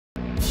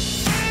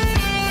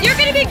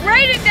be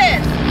great at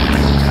this!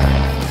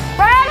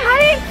 Brad,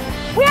 honey,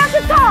 we have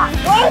to talk.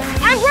 What?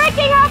 I'm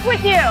breaking up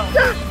with you.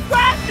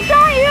 What? It's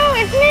not you,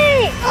 it's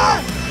me.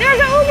 There's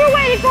an Uber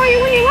waiting for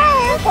you when you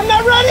leave. I'm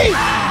not ready.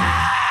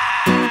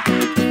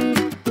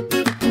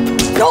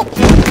 Go.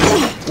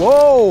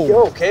 Whoa! You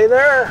okay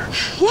there?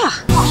 Yeah.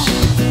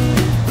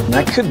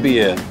 That could be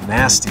a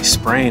nasty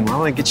sprain. Why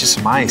don't I get you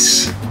some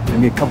ice?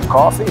 Maybe a cup of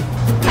coffee?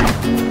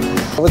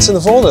 What's in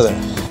the folder there?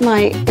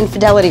 My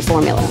infidelity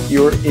formula.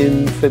 Your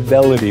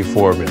infidelity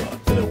formula.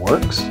 And it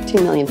works?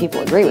 2 million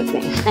people agree with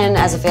me. And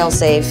as a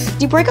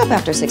fail-safe, you break up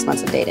after 6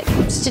 months of dating.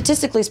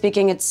 Statistically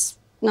speaking, it's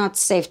not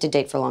safe to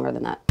date for longer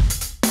than that.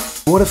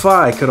 What if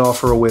I could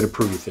offer a way to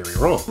prove your theory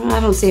wrong? I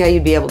don't see how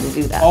you'd be able to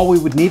do that. All we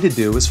would need to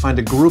do is find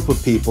a group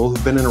of people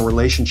who've been in a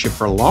relationship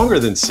for longer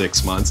than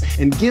 6 months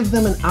and give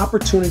them an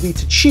opportunity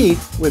to cheat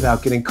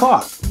without getting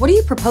caught. What are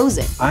you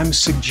proposing? I'm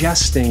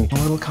suggesting a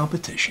little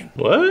competition.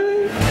 What?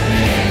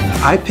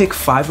 I pick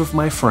 5 of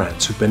my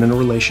friends who've been in a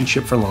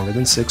relationship for longer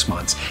than 6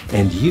 months,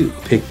 and you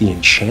pick the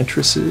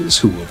enchantresses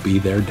who will be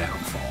their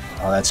downfall.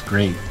 Oh, that's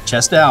great.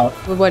 Chest out.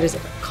 What is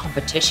it, a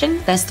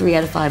competition? Best 3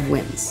 out of 5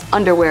 wins.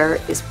 Underwear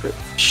is proof.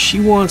 She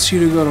wants you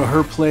to go to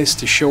her place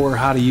to show her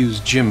how to use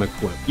gym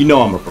equipment. You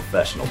know I'm a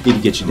professional. Need to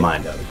get your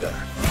mind out of the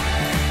gutter.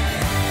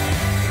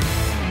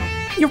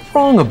 You're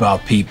wrong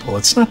about people.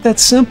 It's not that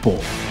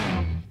simple.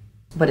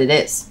 But it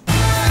is.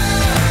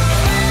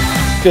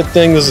 Good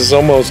thing this is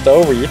almost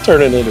over. You're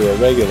turning into a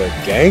regular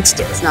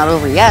gangster. It's not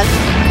over yet.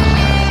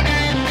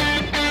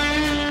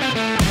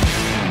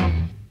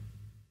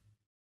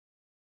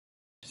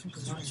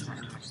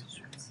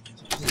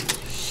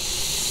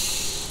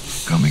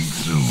 Coming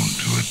soon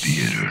to a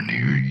theater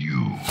near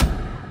you.